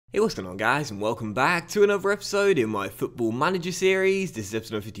Hey, what's going on guys, and welcome back to another episode in my Football Manager series. This is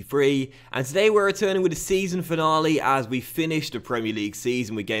episode 53, and today we're returning with the season finale as we finish the Premier League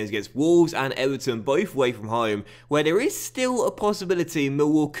season with games against Wolves and Everton, both away from home, where there is still a possibility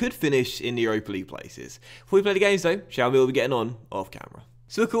Millwall could finish in the Europa League places. Before we play the games though, shall we be getting on off camera?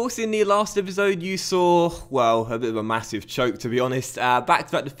 So of course in the last episode you saw, well, a bit of a massive choke to be honest.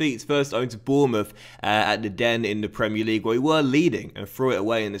 Back-to-back defeats, first owing to Bournemouth at the Den in the Premier League where we were leading and threw it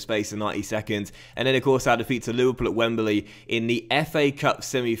away in the space of 90 seconds. And then of course our defeat to Liverpool at Wembley in the FA Cup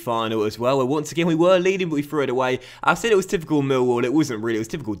semi-final as well, where once again we were leading but we threw it away. I said it was typical Millwall, it wasn't really, it was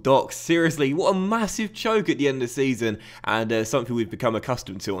typical Docs. Seriously, what a massive choke at the end of the season, and something we've become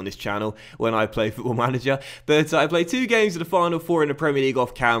accustomed to on this channel when I play Football Manager. But I played 2 games of the final 4 in the Premier League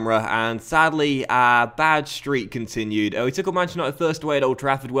off camera, and sadly our bad streak continued. We took on Manchester United first away at Old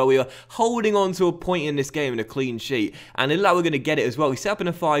Trafford where we were holding on to a point in this game in a clean sheet, and it looked like we're going to get it as well. We set up in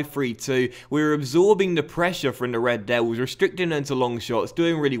a 5-3-2, we were absorbing the pressure from the Red Devils, restricting them to long shots,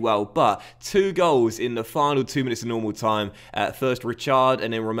 doing really well, but 2 goals in the final 2 minutes of normal time. First Richard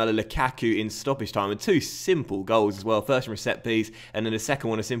and then Romelu Lukaku in stoppage time, and 2 simple goals as well. First from a set piece and then the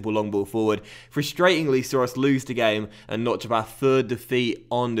second one a simple long ball forward. Frustratingly saw us lose the game and notch up our 3rd defeat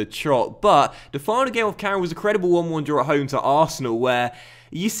on the trot. But the final game of camera was a credible 1-1 draw at home to Arsenal, where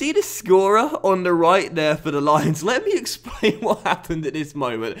you see the scorer on the right there for the Lions. Let me explain what happened at this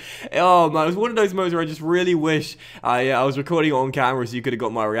moment. Oh man, it was one of those moments where I just really wish I was recording it on camera so you could have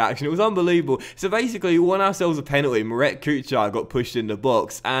got my reaction. It was unbelievable. So basically, we won ourselves a penalty. Marek Kuchar got pushed in the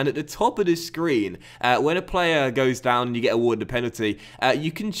box, and at the top of the screen, when a player goes down and you get awarded a penalty,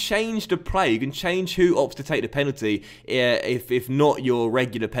 you can change the play. You can change who opts to take the penalty if not your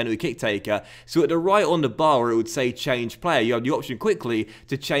regular penalty kick taker. So at the right on the bar, it would say change player. You have the option quickly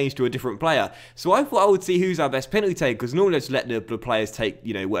to change to a different player. So I thought I would see who's our best penalty taker, because normally I just let the players take,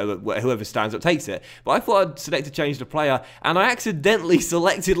 you know, whoever stands up takes it. But I thought I'd select to change the player, and I accidentally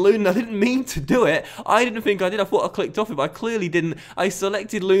selected Lunin. I didn't mean to do it. I didn't think I did. I thought I clicked off it, but I clearly didn't. I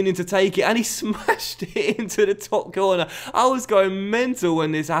selected Lunin to take it, and he smashed it into the top corner. I was going mental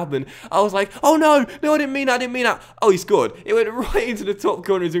when this happened. I was like, oh no, I didn't mean that, I didn't mean that. Oh, he scored. It went right into the top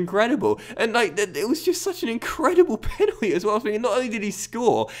corner. It was incredible. And like, it was just such an incredible penalty as well. I was thinking, not only did he score,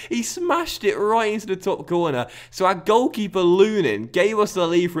 he smashed it right into the top corner. So our goalkeeper Lunin gave us the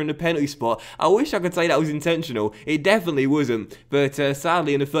lead for in the penalty spot. I wish I could say that was intentional. It definitely wasn't. But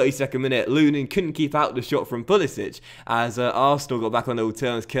sadly, in the 32nd minute, Lunin couldn't keep out the shot from Pulisic as Arsenal got back on their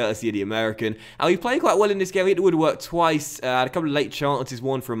terms courtesy of the American. And we played quite well in this game. We hit the woodwork twice. Had a couple of late chances,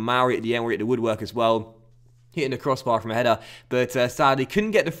 one from Mauri at the end where we hit the woodwork as well, hitting the crossbar from a header, but sadly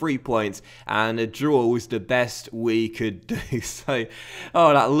couldn't get the 3 points, and a draw was the best we could do. So,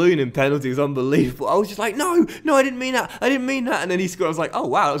 oh, that Lunin penalty was unbelievable. I was just like, no, I didn't mean that, and then he scored. I was like, oh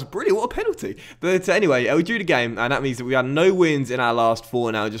wow, that was brilliant, what a penalty. But anyway, we drew the game, and that means that we had no wins in our last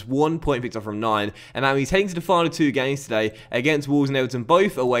 4 now, just 1 point picked up from 9, and that means heading to the final 2 games today against Wolves and Everton,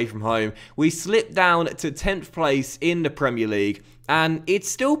 both away from home, we slipped down to 10th place in the Premier League. And it's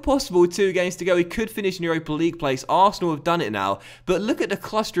still possible with 2 games to go. We could finish in Europa League place. Arsenal have done it now. But look at the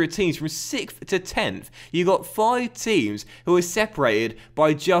cluster of teams from 6th to 10th. You've got 5 teams who are separated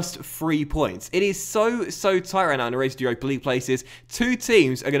by just 3 points. It is so tight right now in the race to Europa League places. 2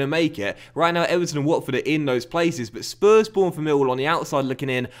 teams are going to make it. Right now, Everton and Watford are in those places. But Spurs, Bournemouth and Millwall on the outside looking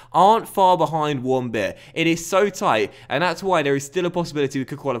in aren't far behind one bit. It is so tight. And that's why there is still a possibility we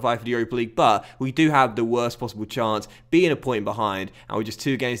could qualify for the Europa League. But we do have the worst possible chance, being a point behind. And with just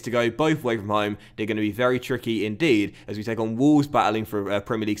 2 games to go, both away from home, they're going to be very tricky indeed as we take on Wolves battling for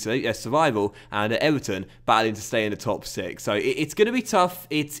Premier League survival, and Everton battling to stay in the top 6. So it's going to be tough.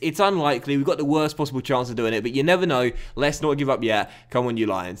 It's unlikely. We've got the worst possible chance of doing it, but you never know. Let's not give up yet. Come on, you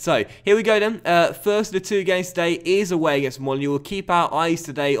Lions. So here we go then. First of the 2 games today is away against Molyneux. We'll keep our eyes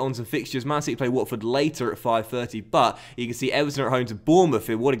today on some fixtures. Man City play Watford later at 5:30, but you can see Everton at home to Bournemouth.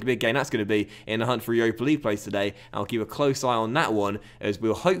 What a big game that's going to be in the hunt for Europa League place today. And I'll keep a close eye on that one, as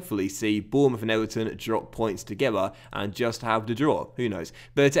we'll hopefully see Bournemouth and Everton drop points together and just have the draw. Who knows?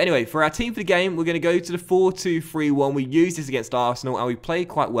 But anyway, for our team for the game, we're going to go to the 4-2-3-1. We used this against Arsenal and we played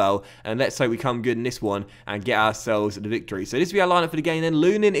quite well, and let's hope we come good in this one and get ourselves the victory. So this will be our lineup for the game then.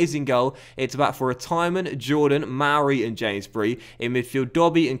 Lunin is in goal. It's back for Retirement, Jordan, Mauri and James Bree. In midfield,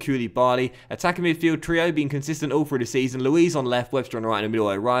 Dobby and Koulibaly. Attacking midfield trio being consistent all through the season. Louise on left, Webster on the right, and in the middle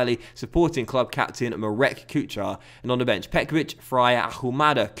O'Reilly. Supporting club captain Marek Kuchar. And on the bench, Pekovic, Fryer,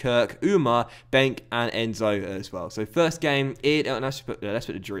 Ahumada, Kirk, Umar, Benk, and Enzo as well. So first game, let's put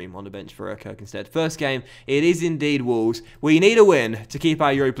the Dream on the bench for Kirk instead. First game, it is indeed Wolves. We need a win to keep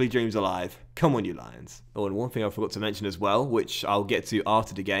our Europa League dreams alive. Come on, you Lions. Oh, and one thing I forgot to mention as well, which I'll get to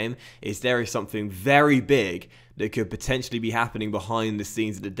after the game, is there is something very big that could potentially be happening behind the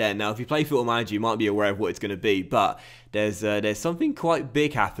scenes of the Den. Now, if you play Football Manager, you might be aware of what it's going to be, but there's something quite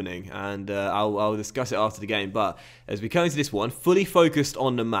big happening, and I'll discuss it after the game. But as we come into this one, fully focused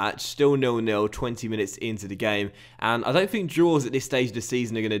on the match, still 0-0, 20 minutes into the game, and I don't think draws at this stage of the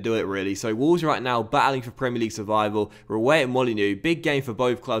season are going to do it, really. So Wolves right now battling for Premier League survival. We're away at Molineux. Big game for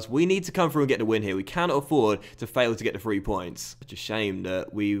both clubs. We need to come through and get the win here. We cannot afford to fail to get the 3 points. Such a shame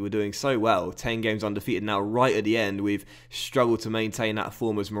that we were doing so well. 10 games undefeated now. Right at the end, we've struggled to maintain that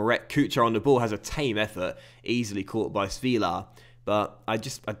form as Marek Kuchar on the ball has a tame effort, easily caught by Svila. But I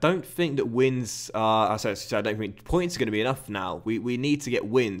don't think that wins are, I don't think points are going to be enough now. We need to get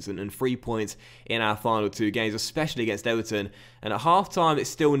wins and 3 points in our final 2 games, especially against Everton. And at half-time,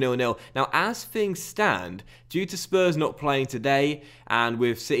 it's still 0-0. Now, as things stand, due to Spurs not playing today and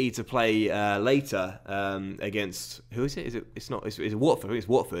with City to play later against, who is it? It's Watford. I think it's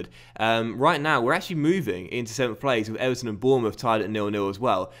Watford. Right now, we're actually moving into 7th place with Everton and Bournemouth tied at 0-0 as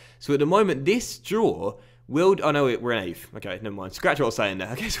well. So at the moment, this draw oh no, we're in 8th. Okay, never mind. Scratch what I was saying there.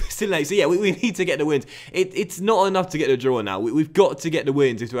 Okay, so we're still in 8th. So yeah, we need to get the wins. It's not enough to get the draw now. We've got to get the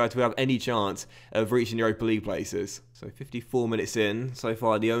wins if we have any chance of reaching Europa League places. So 54 minutes in. So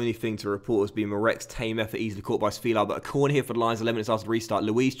far, the only thing to report has been Marek's tame effort, easily caught by Svila. But a corner here for the Lions 11 minutes after the restart.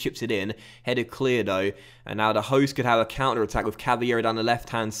 Luiz chips it in. Headed clear though. And now the host could have a counter-attack with Caballero down the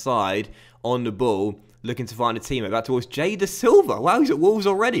left-hand side on the ball, looking to find a teammate. Back towards Jay Da Silva. Wow, he's at Wolves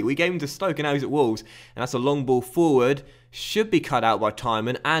already. We gave him to Stoke and now he's at Wolves. And that's a long ball forward. Should be cut out by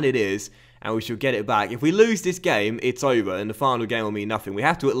Timon, and it is. And we should get it back. If we lose this game, it's over, and the final game will mean nothing. We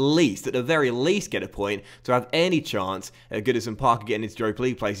have to at the very least, get a point to have any chance at Goodison Park of getting into Europa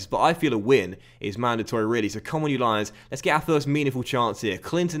League places. But I feel a win is mandatory, really. So come on, you Lions. Let's get our first meaningful chance here.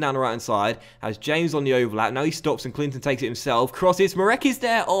 Clinton down the right-hand side. Has James on the overlap. Now he stops, and Clinton takes it himself. Crosses. Marek is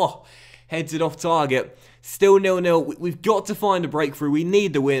there. Oh, heads it off target. Still 0-0. We've got to find a breakthrough. We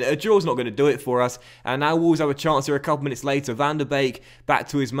need the win. A draw's not going to do it for us. And now Wolves have a chance here a couple minutes later. Van der Beek back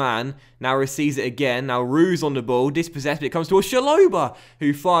to his man. Now receives it again. Now Roos on the ball. Dispossessed, but it comes to a Shaloba,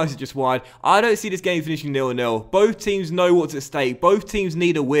 who fires it just wide. I don't see this game finishing 0-0. Both teams know what's at stake. Both teams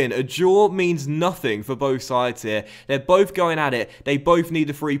need a win. A draw means nothing for both sides here. They're both going at it. They both need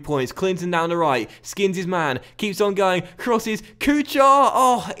the 3 points. Clinton down the right. Skins his man. Keeps on going. Crosses. Kuchar.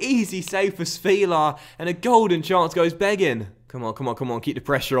 Oh, easy save for Svila. And a golden chance goes begging. Come on, come on, come on. Keep the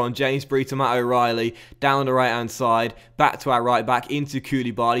pressure on. Jamesbury to Matt O'Reilly. Down the right-hand side. Back to our right back. Into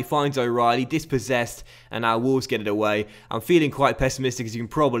Koulibaly. Finds O'Reilly. Dispossessed. And our Wolves get it away. I'm feeling quite pessimistic, as you can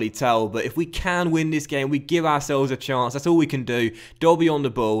probably tell. But if we can win this game, we give ourselves a chance. That's all we can do. Dobby on the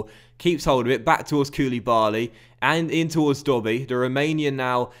ball. Keeps hold of it. Back towards Koulibaly. And in towards Dobby. The Romanian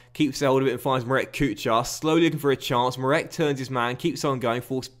now keeps hold of it and finds Marek Kuchar. Slowly looking for a chance. Marek turns his man. Keeps on going.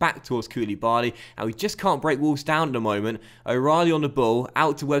 Falls back towards Koulibaly. And we just can't break Wolves down at the moment. O'Reilly on the ball.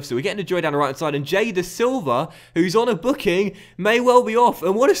 Out to Webster. We're getting the joy down the right side. And Jay Da Silva, who's on a booking, may well be off.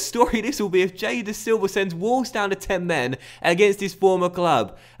 And what a story this will be if Jay Da Silva sends Wolves down to 10 men against his former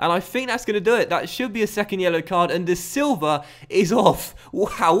club. And I think that's going to do it. That should be a second yellow card. And Da Silva is off.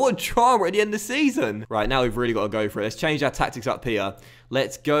 Wow, what drama at the end of the season. Right, now we've really got to go for it. Let's change our tactics up here.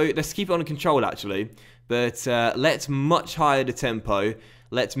 Let's go. Let's keep it under control, actually. But let's much higher the tempo.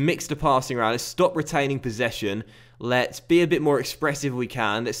 Let's mix the passing around. Let's stop retaining possession. Let's be a bit more expressive if we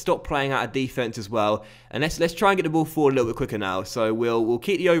can. Let's stop playing out of defense as well. And let's try and get the ball forward a little bit quicker now. So we'll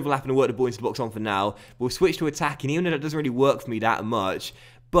keep the overlap and work the ball into the box on for now. We'll switch to attacking, even though that doesn't really work for me that much.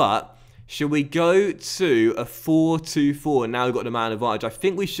 But should we go to a 4-2-4 and now we've got the man advantage? I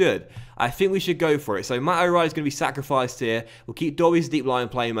think we should. I think we should go for it. So Matt O'Reilly's going to be sacrificed here. We'll keep Dobby as deep line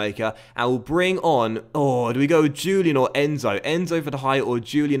playmaker. And we'll bring on... Oh, do we go with Julian or Enzo? Enzo for the height or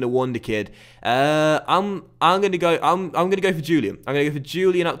Julian the Wonder Kid? I'm going to go for Julian. I'm going to go for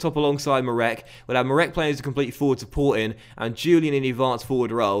Julian up top alongside Marek. We'll have Marek playing as a complete forward supporting and Julian in the advanced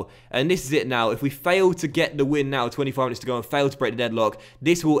forward role. And this is it now. If we fail to get the win now, 25 minutes to go, and fail to break the deadlock,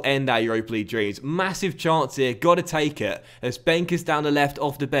 this will end our Europa League dreams. Massive chance here. Got to take it. As Benker's down the left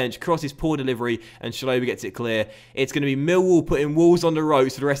off the bench, crosses poor delivery, and Shaloba gets it clear. It's going to be Millwall putting Wolves on the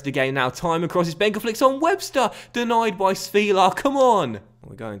ropes for the rest of the game now. Time crosses. Benker flicks on Webster. Denied by Svila. Come on.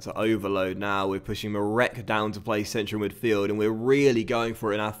 We're going to overload now. We're pushing Marek down to play central midfield, and we're really going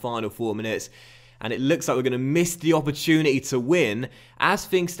for it in our final 4 minutes. And it looks like we're going to miss the opportunity to win. As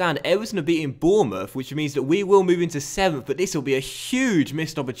things stand, Everton are beating Bournemouth, which means that we will move into 7th, but this will be a huge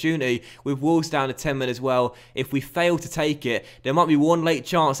missed opportunity with Wolves down to 10 men as well. If we fail to take it, there might be one late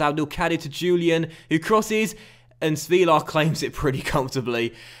chance. Abdul Kadir to Julian, who crosses. and Svilar claims it pretty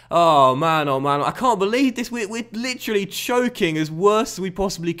comfortably. Oh man, I can't believe this. We're literally choking as worst as we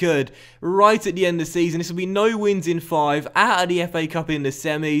possibly could right at the end of the season. This will be no wins in 5, out of the FA Cup in the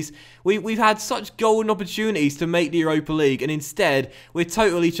semis. We've had such golden opportunities to make the Europa League, and instead we're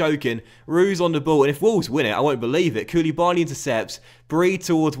totally choking. Rue's on the ball, and if Wolves win it, I won't believe it. Koulibaly intercepts, Breed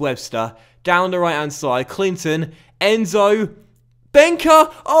towards Webster, down the right hand side, Clinton, Enzo,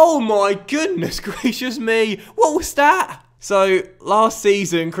 Benker. Oh my goodness gracious me, what was that? So, last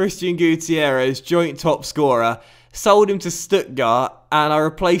season, Christian Gutierrez, joint top scorer, sold him to Stuttgart, and I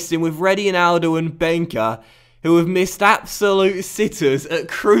replaced him with Redinaldo and Benker, who have missed absolute sitters at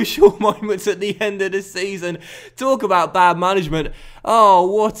crucial moments at the end of the season. Talk about bad management.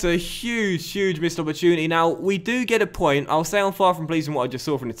 Oh, what a huge missed opportunity. Now, we do get a point. I'll say I'm far from pleased with what I just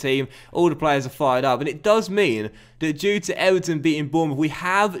saw from the team. All the players are fired up, and it does mean that due to Everton beating Bournemouth, we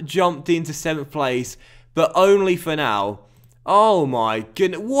have jumped into 7th place, but only for now. Oh my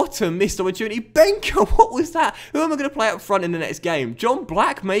goodness, what a missed opportunity. Benker, what was that? Who am I going to play up front in the next game? John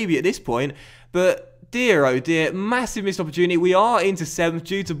Black maybe at this point, but dear oh dear, massive missed opportunity. We are into 7th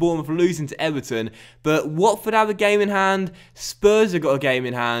due to Bournemouth losing to Everton, but Watford have a game in hand, Spurs have got a game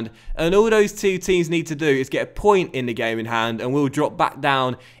in hand, and all those two teams need to do is get a point in the game in hand, and we'll drop back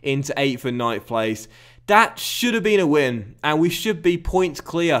down into 8th and 9th place. That should have been a win, and we should be points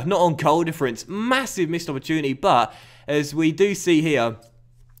clear, not on goal difference. Massive missed opportunity, but as we do see here,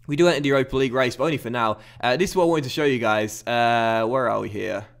 we do enter the Europa League race, but only for now. This is what I wanted to show you guys. Where are we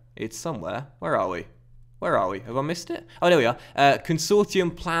here? It's somewhere. Where are we? Where are we? Have I missed it? Oh, there we are.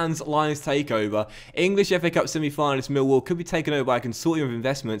 Consortium plans Lions takeover. English FA Cup semi-finalist Millwall could be taken over by a consortium of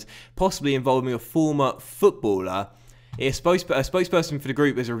investments, possibly involving a former footballer. A spokesperson for the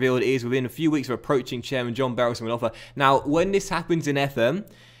group has revealed it is within a few weeks of approaching Chairman John Barrowson with an offer. Now, when this happens in FM,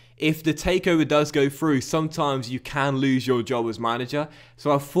 if the takeover does go through, sometimes you can lose your job as manager.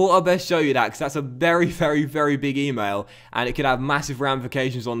 So I thought I'd best show you that, because that's a very big email, and it could have massive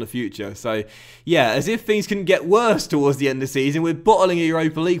ramifications on the future. So yeah, as if things couldn't get worse towards the end of the season, we're bottling a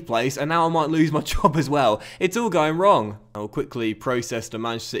Europa League place, and now I might lose my job as well. It's all going wrong. I'll quickly process the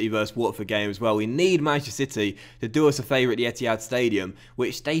Manchester City vs Watford game as well. We need Manchester City to do us a favour at the Etihad Stadium,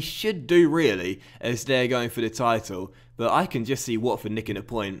 which they should do really, as they're going for the title. But I can just see Watford nicking a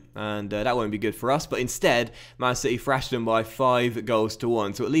point, and that won't be good for us. But instead, Man City thrashed them by 5 goals to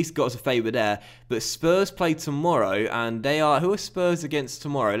 1, so at least got us a favour there. But Spurs play tomorrow, and they are... Who are Spurs against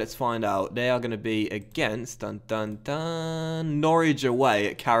tomorrow? Let's find out. They are going to be against... Norwich away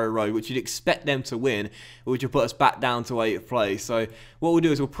at Carrow Road, which you'd expect them to win, which will put us back down to 8th place. So what we'll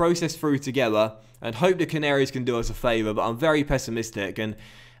do is we'll process through together and hope the Canaries can do us a favour, but I'm very pessimistic. And,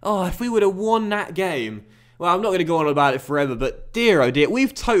 oh, if we would have won that game... Well, I'm not going to go on about it forever, but dear oh dear,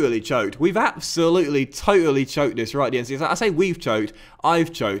 we've totally choked. We've absolutely, totally choked this right at the end of the season. I say we've choked,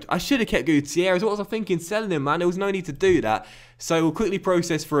 I've choked. I should have kept Gutierrez. What was I thinking? Selling him, man. There was no need to do that. So we'll quickly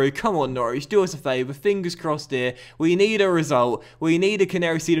process through. Come on, Norwich, do us a favour. Fingers crossed here. We need a result. We need a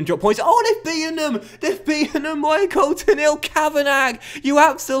Canary seed and drop points. Oh, they've beaten them. They've beaten them by a goal to nil. Kavanagh, you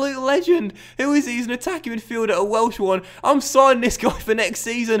absolute legend. Who is he? He's an attacking midfielder, a Welsh one. I'm signing this guy for next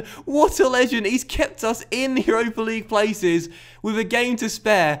season. What a legend. He's kept us in the Europa League places with a game to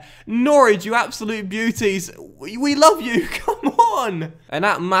spare. Norwich, you absolute beauties. We love you. Come on. And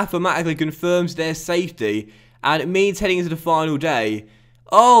that mathematically confirms their safety. And it means heading into the final day.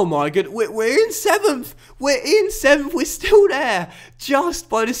 Oh my god, we're in 7th. We're in 7th. We're still there. Just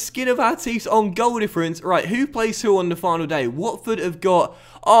by the skin of our teeth on goal difference. Right, who plays who on the final day? Watford have got...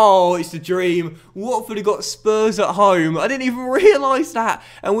 Oh, it's the dream. Watford have got Spurs at home. I didn't even realise that.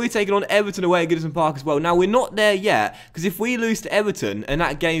 And we're taking on Everton away at Goodison Park as well. Now, we're not there yet. Because if we lose to Everton and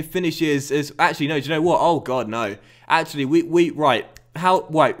that game finishes as... Actually, no, do you know what? Oh god, no. Actually, right.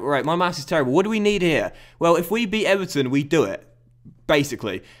 Right, my maths is terrible. What do we need here? Well, if we beat Everton, we do it.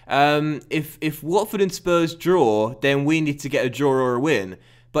 Basically. If Watford and Spurs draw, then we need to get a draw or a win.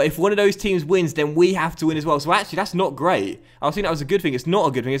 But if one of those teams wins, then we have to win as well. So actually, that's not great. I was thinking that was a good thing. It's not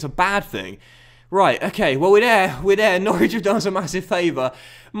a good thing. It's a bad thing. Right, okay, well, we're there. Norwich have done us a massive favour.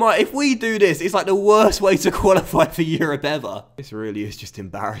 If we do this, it's like the worst way to qualify for Europe ever. This really is just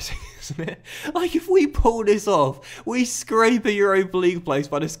embarrassing, isn't it? Like, if we pull this off, we scrape a Europa League place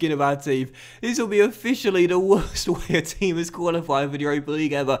by the skin of our teeth. This will be officially the worst way a team has qualified for the Europa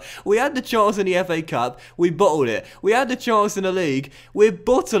League ever. We had the chance in the FA Cup, we bottled it. We had the chance in the league, we're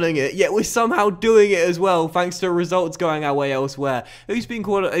bottling it, yet we're somehow doing it as well, thanks to results going our way elsewhere. Who's been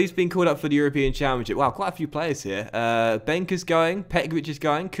called up for the European Championship. Wow, quite a few players here. Benker's going, Petkovic is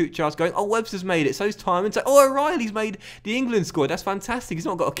going, Kuchar's going. Oh, Webster's made it. So's Timon. So, oh, O'Reilly's made the England squad. That's fantastic. He's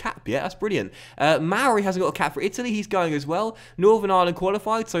not got a cap yet. That's brilliant. Maori hasn't got a cap for Italy. He's going as well. Northern Ireland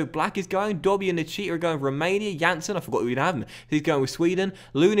qualified. So Black is going. Dobby and Nachita are going for Romania. Janssen, I forgot we would have him. He's going with Sweden.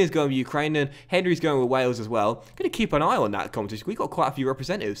 Luna's going with Ukraine. And Henry's going with Wales as well. Going to keep an eye on that competition. We've got quite a few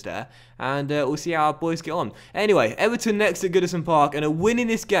representatives there. And we'll see how our boys get on. Anyway, Everton next at Goodison Park. And a win in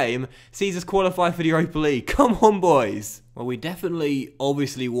this game sees us qualify for the Europa League. Come on, boys. Well, we definitely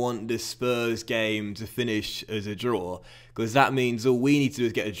obviously want the Spurs game to finish as a draw, because that means all we need to do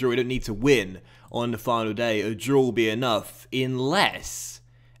is get a draw. We don't need to win on the final day. A draw will be enough, unless,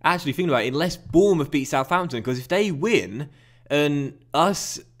 actually think about it, unless Bournemouth beat Southampton, because if they win and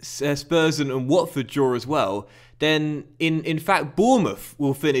us, Spurs and Watford draw as well, then in fact Bournemouth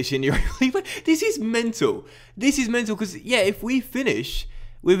will finish in Europa League. This is mental. This is mental because, yeah, if we finish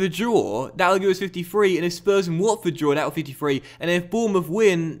with a draw, that'll give us 53, and if Spurs and Watford draw, that'll 53, and if Bournemouth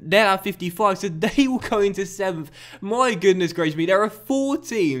win, they'll have 55, so they will go into 7th. My goodness gracious me, there are 4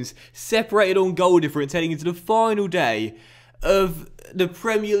 teams separated on goal difference heading into the final day of the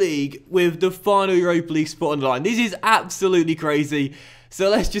Premier League with the final Europa League spot on the line. This is absolutely crazy. So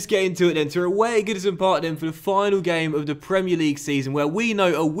let's just get into it then. To away at Goodison Park then for the final game of the Premier League season, where we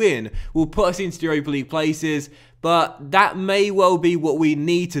know a win will put us into the Europa League places, but that may well be what we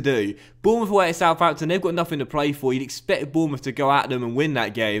need to do. Bournemouth away at Southampton, they've got nothing to play for. You'd expect Bournemouth to go at them and win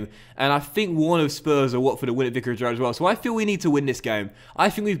that game. And I think one of Spurs or Watford will win at Vicarage Road as well. So I feel we need to win this game.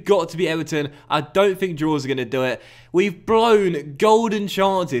 I think we've got to beat Everton. I don't think draws are going to do it. We've blown golden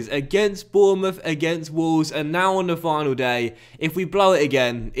chances against Bournemouth, against Wolves, and now on the final day, if we blow it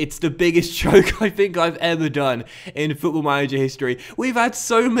again, it's the biggest choke I think I've ever done in Football Manager history. We've had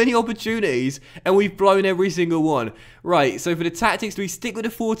so many opportunities, and we've blown every single one. Right, so for the tactics, do we stick with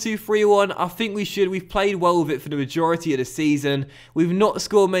the 4-2-3-1? I think we should. We've played well with it for the majority of the season. We've not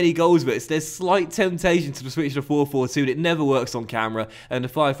scored many goals with it. There's slight temptation to switch to 4-4-2, but it never works on camera, and the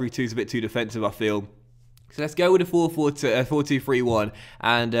 5-3-2 is a bit too defensive, I feel. So let's go with the 4-2-3-1,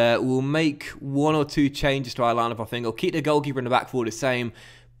 and we'll make 1 or 2 changes to our lineup, I think. I'll keep the goalkeeper in the back 4 the same,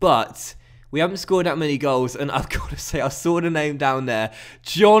 but we haven't scored that many goals, and I've got to say, I saw the name down there,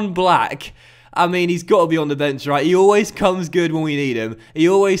 John Black. I mean, he's got to be on the bench, right? He always comes good when we need him. He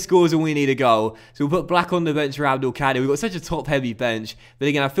always scores when we need a goal. So we'll put Black on the bench for Abdul Kadir. We've got such a top-heavy bench. But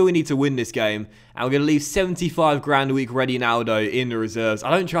again, I feel we need to win this game. And we're going to leave 75 grand a week ready now, though, in the reserves.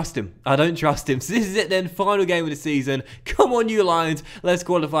 I don't trust him. I don't trust him. So this is it then, final game of the season. Come on, you Lions. Let's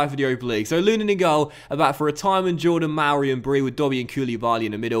qualify for the Europa League. So Lunan in goal, about for a Timon, Jordan, Maori and Bree with Dobby and Koulibaly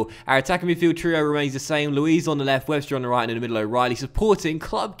in the middle. Our attacking midfield trio remains the same. Louise on the left, Webster on the right, and in the middle O'Reilly. Supporting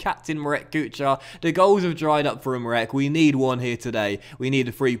club captain Marek Kuchar. The goals have dried up for Marek. We need one here today. We need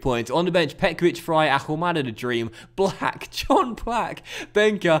the 3 points. On the bench, Petkovic, Fry, Ahumada the Dream, Black, John Black,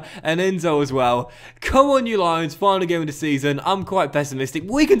 Benker and Enzo as well. Come on, you Lions, final game of the season. I'm quite pessimistic.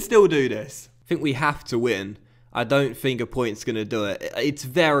 We can still do this. I think we have to win. I don't think a point's going to do it. It's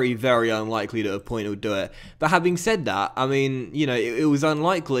very, very unlikely that a point will do it. But having said that, I mean, you know, it was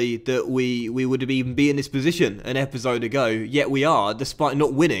unlikely that we would have even been in this position an episode ago. Yet we are, despite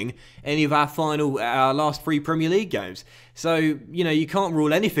not winning any of our last 3 Premier League games. So, you know, you can't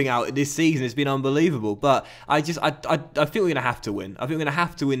rule anything out this season. It's been unbelievable. But I think we're going to have to win. I think we're going to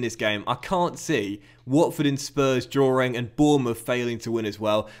have to win this game. I can't see Watford and Spurs drawing and Bournemouth failing to win as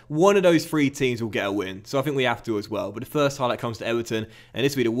well. One of those 3 teams will get a win. So I think we have to as well. But the first highlight comes to Everton. And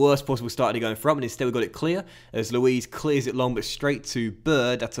this will be the worst possible start to go in front. But instead we got it clear as Louise clears it long but straight to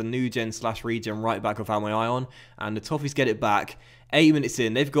Bird. That's a new gen / regen right back I've had my eye on. And the Toffees get it back. 8 minutes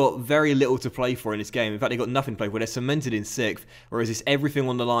in, they've got very little to play for in this game. In fact, they've got nothing to play for. They're cemented in 6th, whereas it's everything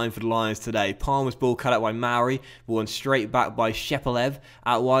on the line for the Lions today. Palmer's ball cut out by Maori, ball straight back by Shepelev,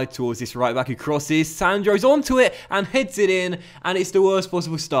 out wide towards this right back who crosses. Sandro's onto it and heads it in, and it's the worst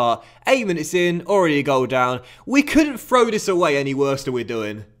possible start. 8 minutes in, already a goal down. We couldn't throw this away any worse than we're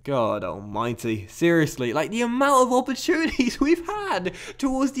doing. God almighty. Seriously, like the amount of opportunities we've had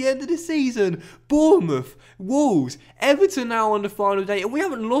towards the end of the season. Bournemouth, Wolves, Everton now on the final day, and we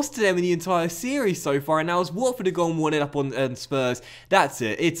haven't lost to them in the entire series so far. And now as Watford have gone 1-0 up on Spurs, that's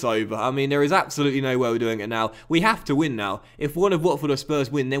it. It's over. I mean, there is absolutely no way we're doing it now. We have to win now. If one of Watford or Spurs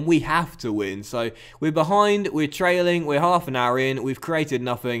win, then we have to win. So we're behind, we're trailing, we're half an hour in, we've created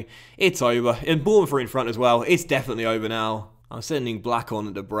nothing. It's over. And Bournemouth are in front as well. It's definitely over now. I'm sending Black on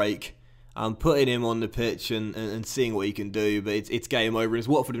at the break. putting him on the pitch and seeing what he can do, but it's game over. As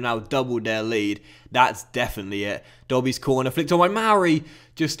Watford have now doubled their lead, that's definitely it. Dobby's corner flicked on by Maori,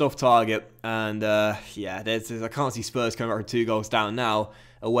 just off target, and yeah, I can't see Spurs coming back with 2 goals down now,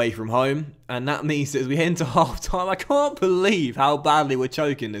 away from home, and that means that as we head into half-time, I can't believe how badly we're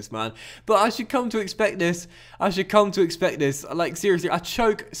choking this, man. But I should come to expect this. Like, seriously, I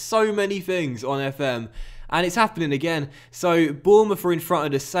choke so many things on FM, and it's happening again. So, Bournemouth are in front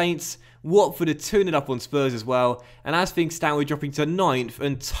of the Saints. Watford are 2-0 up on Spurs as well. And as things stand, we're dropping to 9th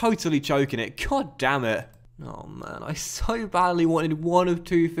and totally choking it. God damn it. Oh man, I so badly wanted one of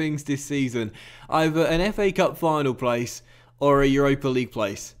 2 things this season. Either an FA Cup final place or a Europa League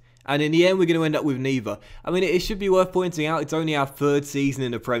place. And in the end, we're going to end up with neither. I mean, it should be worth pointing out, it's only our 3rd season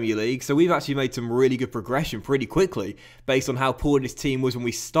in the Premier League, so we've actually made some really good progression pretty quickly, based on how poor this team was when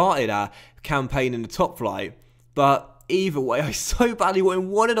we started our campaign in the top flight. But either way, I so badly wanted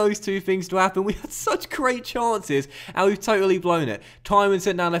one of those 2 things to happen. We had such great chances, and we've totally blown it. Timon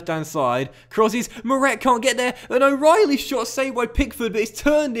sent down left-hand side. Crosses. Marek can't get there. An O'Reilly shot saved by Pickford, but it's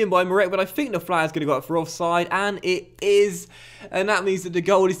turned in by Marek. But I think the flag's going to go up for offside, and it is. And that means that the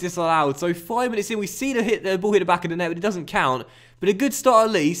goal is disallowed. So 5 minutes in, we see the ball hit the back of the net, but it doesn't count. But a good start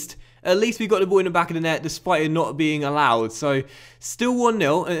at least. At least we got the ball in the back of the net despite it not being allowed. So, still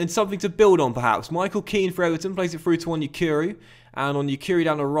 1-0 and something to build on perhaps. Michael Keane for Everton plays it through to Onyekuru. And Onyekuru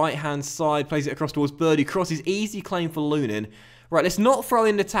down the right-hand side plays it across towards Birdie. Crosses, easy claim for Lunin. Right, let's not throw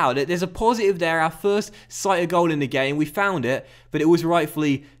in the towel. There's a positive there. Our first sighted goal in the game. We found it, but it was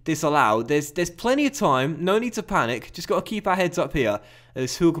rightfully disallowed. There's plenty of time. No need to panic. Just got to keep our heads up here.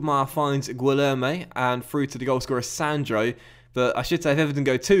 As Hugmar finds Guilherme and through to the goal scorer Sandro. But I should say, if Everton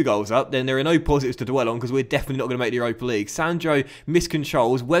go 2 goals up, then there are no positives to dwell on because we're definitely not going to make the Europa League. Sandro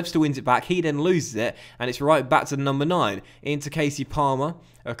miscontrols, Webster wins it back, he then loses it, and it's right back to number 9. Into Casey Palmer,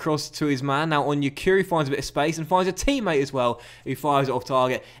 across to his man. Now Onyekuru finds a bit of space and finds a teammate as well who fires it off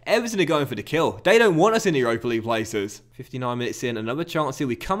target. Everton are going for the kill. They don't want us in the Europa League places. 59 minutes in, another chance here.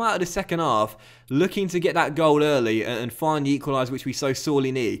 We come out of the second half looking to get that goal early and find the equaliser which we so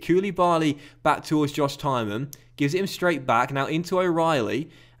sorely need. Koulibaly back towards Josh Timon. Gives it him straight back. Now into O'Reilly.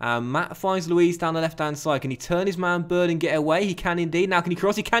 Matt finds Luiz down the left-hand side. Can he turn his man Bird and get away? He can indeed. Now can he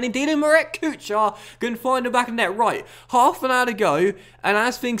cross? He can indeed. And Marek Kuchar can find the back of the net. Right, half an hour to go. And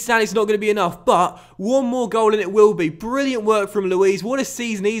as things stand, it's not going to be enough. But one more goal and it will be. Brilliant work from Luiz. What a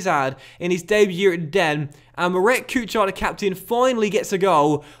season he's had in his debut at the Den. And Marek Kuchar, the captain, finally gets a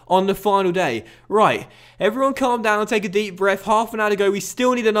goal on the final day. Right, everyone calm down, take a deep breath. Half an hour to go, we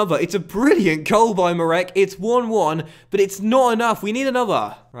still need another. It's a brilliant goal by Marek. It's 1-1, but it's not enough. We need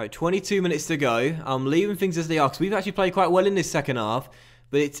another. Right, 22 minutes to go. I'm leaving things as they are, because we've actually played quite well in this second half.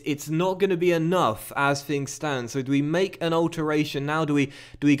 But it's not going to be enough as things stand. So do we make an alteration now? Do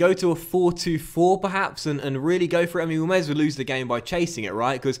we go to a 4-2-4 perhaps and really go for it? I mean, we may as well lose the game by chasing it,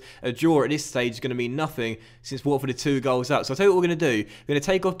 right? Because a draw at this stage is going to mean nothing since Watford are 2 goals up. So I'll tell you what we're going to do. We're going to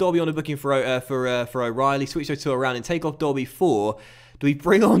take off Dobby on the booking for O'Reilly, switch those 2 around and take off Dobby for... Do we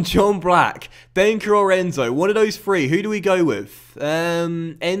bring on John Black, Benker or Enzo? One of those 3. Who do we go with?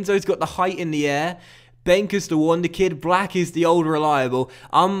 Enzo's got the height in the air. Benker's the wonder kid. Black is the old reliable.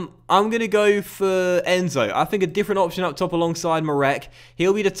 I'm going to go for Enzo. I think a different option up top alongside Marek.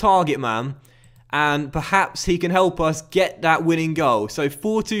 He'll be the target man. And perhaps he can help us get that winning goal. So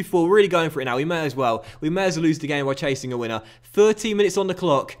 4-2-4, really going for it now. We may as well. We may as well lose the game by chasing a winner. 13 minutes on the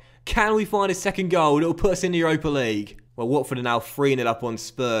clock. Can we find a second goal that will put us in the Europa League? Well, Watford are now 3-0 up on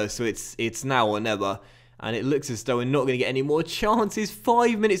Spurs. So it's now or never. And it looks as though we're not going to get any more chances.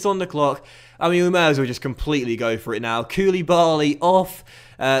 5 minutes on the clock. I mean, we may as well just completely go for it now. Koulibaly off.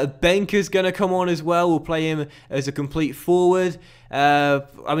 Benker's going to come on as well. We'll play him as a complete forward.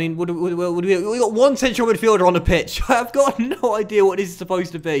 I mean, we got one central midfielder on the pitch. I've got no idea what this is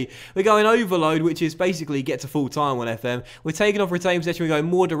supposed to be. We're going overload, which is basically get to full time on FM. We're taking off retain possession. We're going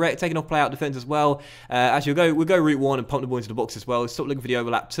more direct, taking off play out defence as well. Actually, we'll go route 1 and pump the ball into the box as well. Stop looking for the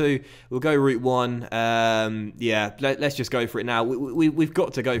overlap 2. We'll go route 1. Yeah, let's just go for it now. We've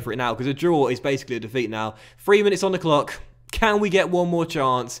got to go for it now because a draw is basically a defeat now. 3 minutes on the clock. Can we get one more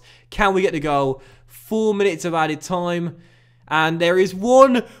chance? Can we get the goal? 4 minutes of added time. And there is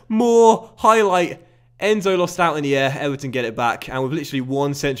one more highlight. Enzo lost out in the air. Everton get it back. And with literally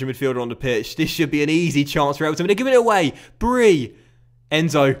one central midfielder on the pitch, this should be an easy chance for Everton. But they're giving it away. Bree.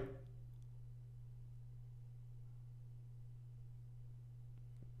 Enzo.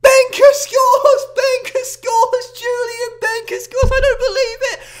 Benker scores! Benker scores! Julian Benker scores! I don't believe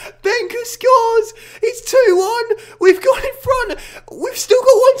it! Benker scores! It's 2-1! We've got in front! We've still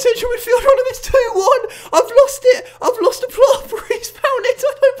got one central midfielder on him! It's 2-1! I've lost it! I've lost the plot! Breeze found it!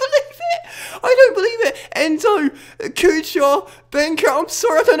 I don't believe it! Benker, I'm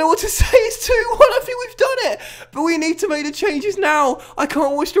sorry, I don't know what to say. It's 2-1. I think we've done it. But we need to make the changes now. I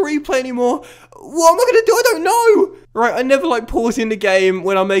can't watch the replay anymore. What am I going to do? I don't know. Right, I never like pausing the game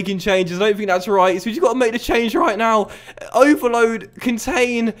when I'm making changes. I don't think that's right. So we just got to make the change right now. Overload,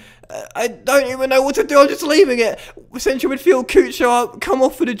 contain. I don't even know what to do. I'm just leaving it. Central midfield, Kuchar, come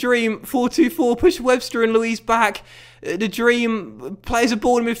off for the dream. 4-2-4, push Webster and Louise back. The dream plays a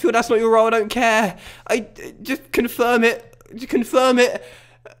ball in midfield. That's not your role. I don't care. Just confirm it. Confirm it.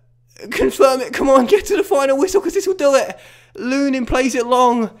 Confirm it. Come on, get to the final whistle because this will do it. Lunin plays it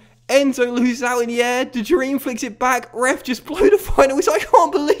long. Enzo loses out in the air. The dream flicks it back. Ref just blow the final whistle. I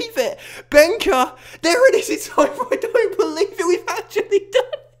can't believe it. Benker. There it is. It's over. I don't believe it. We've actually done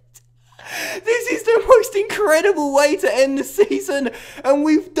it. This is the most incredible way to end the season, and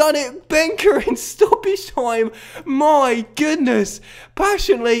we've done it. Benker in stoppage time. My goodness.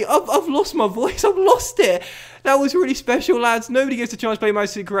 Passionately, I've lost my voice. I've lost it. That was really special, lads. Nobody gets a chance to play Man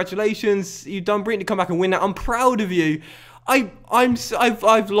City. Congratulations. You've done brilliant to come back and win that. I'm proud of you.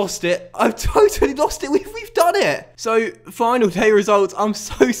 I've lost it. I've totally lost it. We've done it. So, final day results. I'm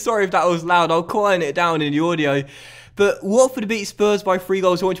so sorry if that was loud. I'll quieten it down in the audio. But Watford beat Spurs by 3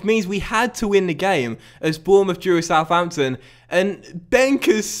 goals, which means we had to win the game as Bournemouth drew Southampton. And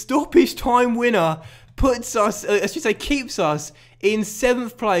Benker's stoppage time winner puts us, keeps us in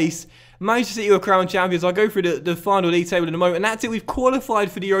 7th place. Manchester City are crowned champions. I'll go through the final league table in a moment. And that's it. We've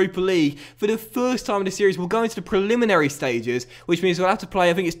qualified for the Europa League for the first time in the series. We'll go into the preliminary stages, which means we'll have to play,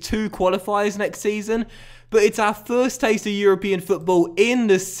 I think it's 2 qualifiers next season. But it's our first taste of European football in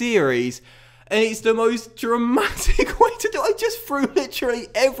the series. And it's the most dramatic way to do it. I just threw literally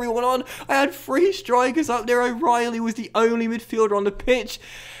everyone on. I had 3 strikers up there. O'Reilly was the only midfielder on the pitch.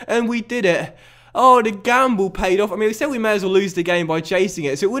 And we did it. Oh, the gamble paid off. I mean, we said we may as well lose the game by chasing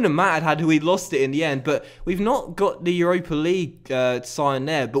it, so it wouldn't have mattered had we lost it in the end. But we've not got the Europa League sign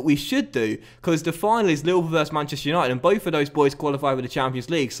there, but we should do, because the final is Liverpool versus Manchester United, and both of those boys qualify for the Champions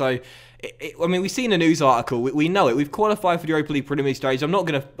League. So, I mean, we've seen a news article. We know it. We've qualified for the Europa League preliminary stage. I'm not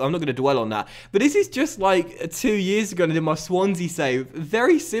gonna dwell on that. But this is just like 2 years ago. I did my Swansea save.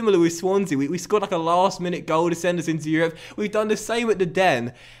 Very similar with Swansea. We scored like a last-minute goal to send us into Europe. We've done the same at the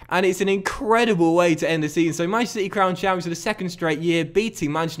Den. And it's an incredible way to end the season. So Manchester City crowned champions for the 2nd straight year, beating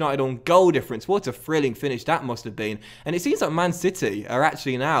Manchester United on goal difference. What a thrilling finish that must have been. And it seems like Man City are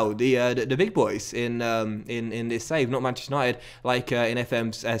actually now the big boys in this save, not Manchester United like in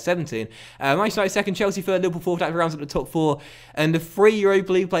FM 17. Manchester United 2nd, Chelsea 3rd, Liverpool 4th. That rounds up the top 4. And the 3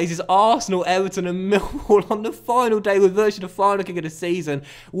 Europa League places: Arsenal, Everton, and Millwall on the final day with virtually the final kick of the season.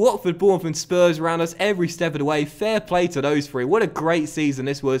 Watford, Bournemouth, and Spurs around us every step of the way. Fair play to those 3. What a great season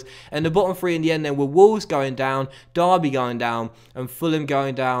this was. And the bottom 3 in the end then were Wolves going down, Derby going down, and Fulham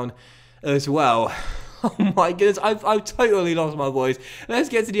going down as well. Oh my goodness, I've totally lost my voice. Let's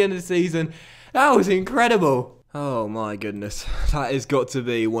get to the end of the season. That was incredible. Oh my goodness, that has got to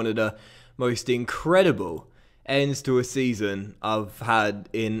be one of the most incredible ends to a season I've had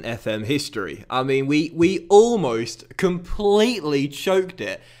in FM history. I mean, we almost completely choked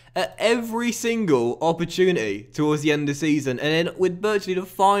it at every single opportunity towards the end of the season, and then with virtually the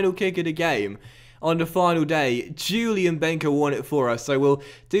final kick of the game on the final day, Julian Benker won it for us. So we'll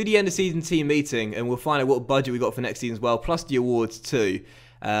do the end of season team meeting, and we'll find out what budget we got for next season as well, plus the awards too.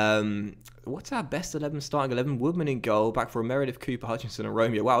 What's our best 11 starting 11? Woodman in goal, back for Meredith, Cooper, Hutchinson and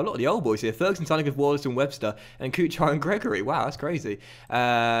Romeo. Wow, a lot of the old boys here. Ferguson, Tunnicliffe, Wallace and Webster, and Kuchar and Gregory. Wow, that's crazy.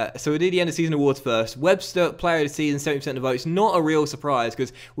 So we'll do the end of season awards first. Webster, player of the season, 70% of the votes. Not a real surprise,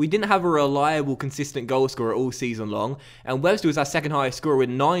 because we didn't have a reliable, consistent goal scorer all season long. And Webster was our 2nd highest scorer with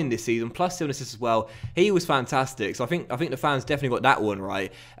 9 this season, plus 7 assists as well. He was fantastic. So I think the fans definitely got that one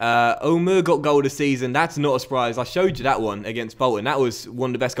right. Omer got goal of the season. That's not a surprise. I showed you that one against Bolton. That was one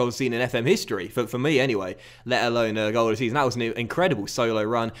of the best goals seen in FM history, for me anyway, let alone a goal of the season. That was an incredible solo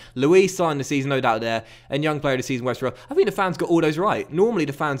run. Louise signed the season, no doubt there, and young player of the season, Webster. I think the fans got all those right. Normally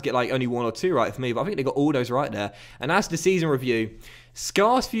the fans get like only 1 or 2 right for me, but I think they got all those right there. And as the season review,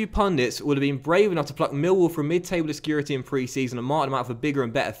 scarce few pundits would have been brave enough to pluck Millwall from mid-table obscurity in pre-season and mark them out for bigger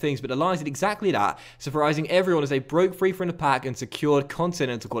and better things, but the Lions did exactly that, surprising everyone as they broke free from the pack and secured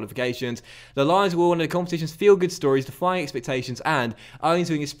continental qualifications. The Lions were one of the competition's feel-good stories, defying expectations, and owing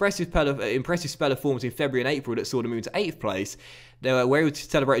to an impressive spell of form between February and April that saw them move to 8th place, they were able to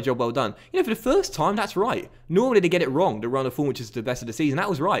celebrate a job well done. You know, for the first time, that's right. Normally they get it wrong, the run of form, which is the best of the season. That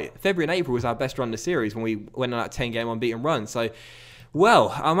was right. February and April was our best run of the series when we went on that 10-game unbeaten run. So,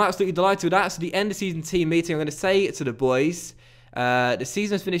 well, I'm absolutely delighted with that. So the end of season team meeting, I'm going to say to the boys, the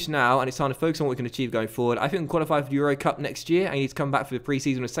season is finished now, and it's time to focus on what we can achieve going forward. I think we can qualify for the Euro Cup next year, and you need to come back for the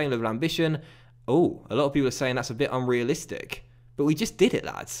pre-season with the same level of ambition. Oh, a lot of people are saying that's a bit unrealistic. But we just did it,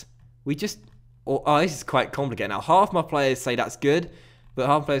 lads. We just... Oh, this is quite complicated. Now, half my players say that's good, but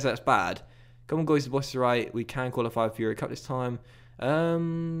half my players say that's bad. Come on, guys, the boss is right. We can qualify for Euro Cup this time.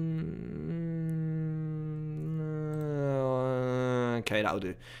 Okay, that'll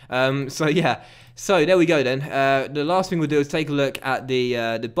do. So yeah, so there we go then. The last thing we'll do is take a look at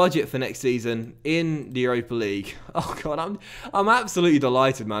the budget for next season in the Europa League. Oh god, I'm absolutely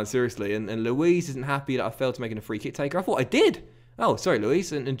delighted, man. Seriously, and Louise isn't happy that I failed to make a free kick taker. I thought I did. Oh, sorry,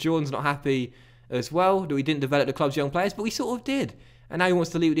 Louise. And Jordan's not happy as well that we didn't develop the club's young players, but we sort of did. And now he wants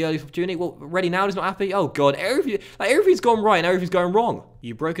to leave with the earliest opportunity. Well, Ready Now is not happy. Oh, God. Everything's gone right and everything's going wrong.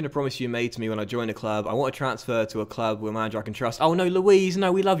 You've broken a promise you made to me when I joined the club. I want to transfer to a club with a manager I can trust. Oh, no, Louise.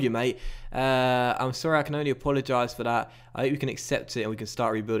 No, we love you, mate. I'm sorry. I can only apologise for that. I hope you can accept it and we can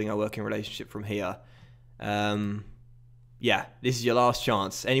start rebuilding our working relationship from here. Yeah, this is your last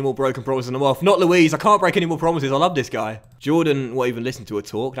chance. Any more broken promises and I'm off. Not Louise. I can't break any more promises. I love this guy. Jordan won't even listen to a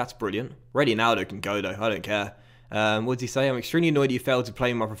talk. That's brilliant. Ready Now can go, though. I don't care. What did he say? I'm extremely annoyed you failed to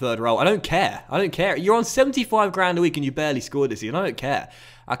play my preferred role. I don't care. I don't care. You're on 75 grand a week and you barely scored this season. I don't care.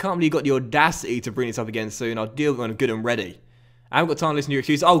 I can't believe you got the audacity to bring this up again soon. I'll deal with it when I'm good and ready. I haven't got time to listen to your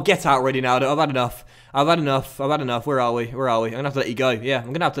excuses. Oh, get out Ready Now. I've had enough. I've had enough. I've had enough. Where are we? Where are we? I'm going to have to let you go. Yeah, I'm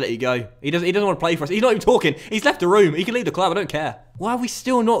going to have to let you go. He doesn't want to play for us. He's not even talking. He's left the room. He can leave the club. I don't care. Why have we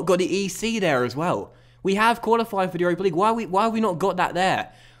still not got the EC there as well? We have qualified for the Europa League. Why have we not got that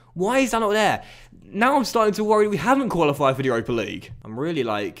there? Why is that not there? Now I'm starting to worry we haven't qualified for the Europa League. I'm really,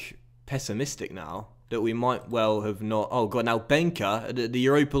 like, pessimistic now that we might well have not... Oh, God, now Benka, the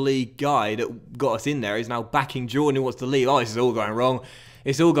Europa League guy that got us in there, is now backing Jordan who wants to leave. Oh, this is all going wrong.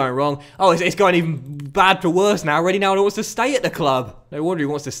 It's all going wrong. Oh, it's going even bad for worse now. Ready Now wants to stay at the club. No wonder he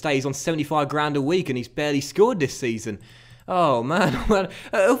wants to stay. He's on 75 grand a week and he's barely scored this season. Oh, man.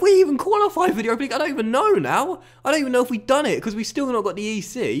 Have we even qualified for the Europa League? I don't even know now. I don't even know if we've done it because we've still not got the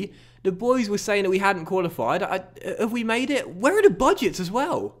EC. The boys were saying that we hadn't qualified. Have we made it? Where are the budgets as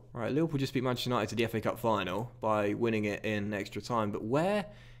well? Right, Liverpool just beat Manchester United to the FA Cup final by winning it in extra time. But where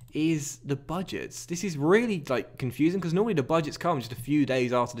is the budgets? This is really, like, confusing because normally the budgets come just a few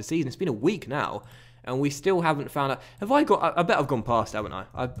days after the season. It's been a week now and we still haven't found out. Have I got... I bet I've gone past it, haven't I?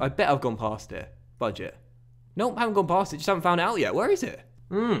 I bet I've gone past it. Budget. Nope, haven't gone past it. Just haven't found it out yet. Where is it?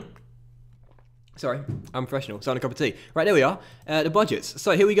 Sorry, I'm professional. Starting a cup of tea. Right, there we are. The budgets.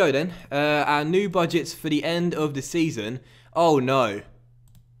 So here we go then. Our new budgets for the end of the season. Oh no.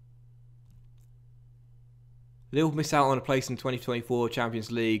 Liverpool miss out on a place in 2024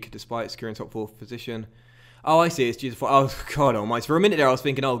 Champions League despite securing top 4 position. Oh, I see. It's due to... Oh, God almighty. For a minute there, I was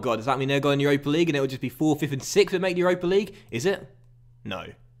thinking, oh, God, does that mean they're going to Europa League and it would just be 4th, 5th, and 6th that make the Europa League? Is it? No.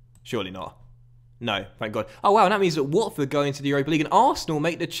 Surely not. No, thank God. Oh, wow, and that means that Watford go into the Europa League and Arsenal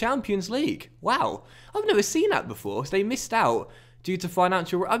make the Champions League. Wow. I've never seen that before. So they missed out due to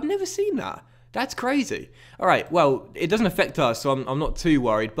financial... I've never seen that. That's crazy. All right, well, it doesn't affect us, so I'm not too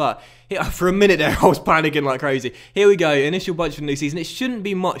worried. But for a minute there, I was panicking like crazy. Here we go. Initial budget for the new season. It shouldn't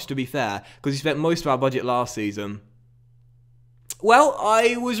be much, to be fair, because we spent most of our budget last season. Well,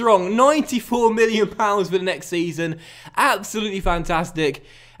 I was wrong. £94 million for the next season. Absolutely fantastic.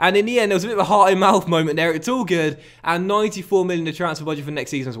 And in the end, there was a bit of a heart-in-mouth moment there. It's all good. And £94 million the transfer budget for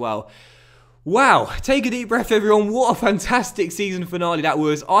next season as well. Wow. Take a deep breath, everyone. What a fantastic season finale that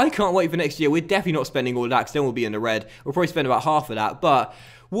was. I can't wait for next year. We're definitely not spending all of that because then we'll be in the red. We'll probably spend about half of that. But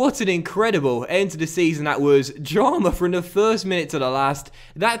what an incredible end to the season that was. Drama from the first minute to the last.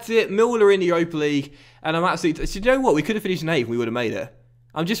 That's it. Milner in the Europa League. And I'm absolutely... So you know what? We could have finished in 8th and we would have made it.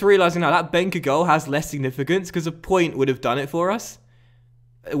 I'm just realising now that Benka goal has less significance because a point would have done it for us.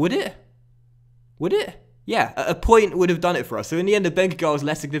 Would it? Would it? Yeah, a point would have done it for us. So in the end, the Benka goal has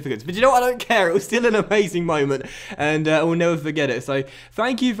less significance. But you know what? I don't care. It was still an amazing moment. And we'll never forget it. So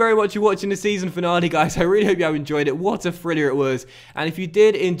thank you very much for watching the season finale, guys. I really hope you have enjoyed it. What a thriller it was. And if you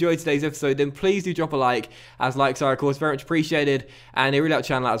did enjoy today's episode, then please do drop a like. As likes are, of course, very much appreciated. And it really helps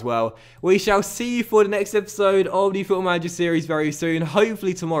the channel out as well. We shall see you for the next episode of the Football Manager series very soon.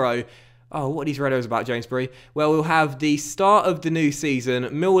 Hopefully tomorrow. Oh, what are these redos about, Jamesbury? Well, we'll have the start of the new season,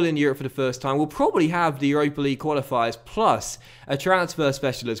 Millwall in Europe for the first time. We'll probably have the Europa League qualifiers, plus a transfer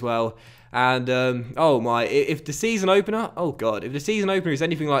special as well. And, oh my, if the season opener, oh God, if the season opener is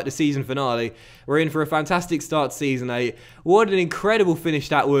anything like the season finale, we're in for a fantastic start to Season 8. What an incredible finish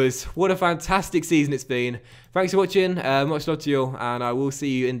that was. What a fantastic season it's been. Thanks for watching, much love to you all, and I will see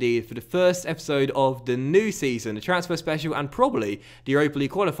you indeed for the first episode of the new season, the transfer special, and probably the Europa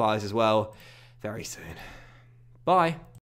League qualifiers as well, very soon. Bye.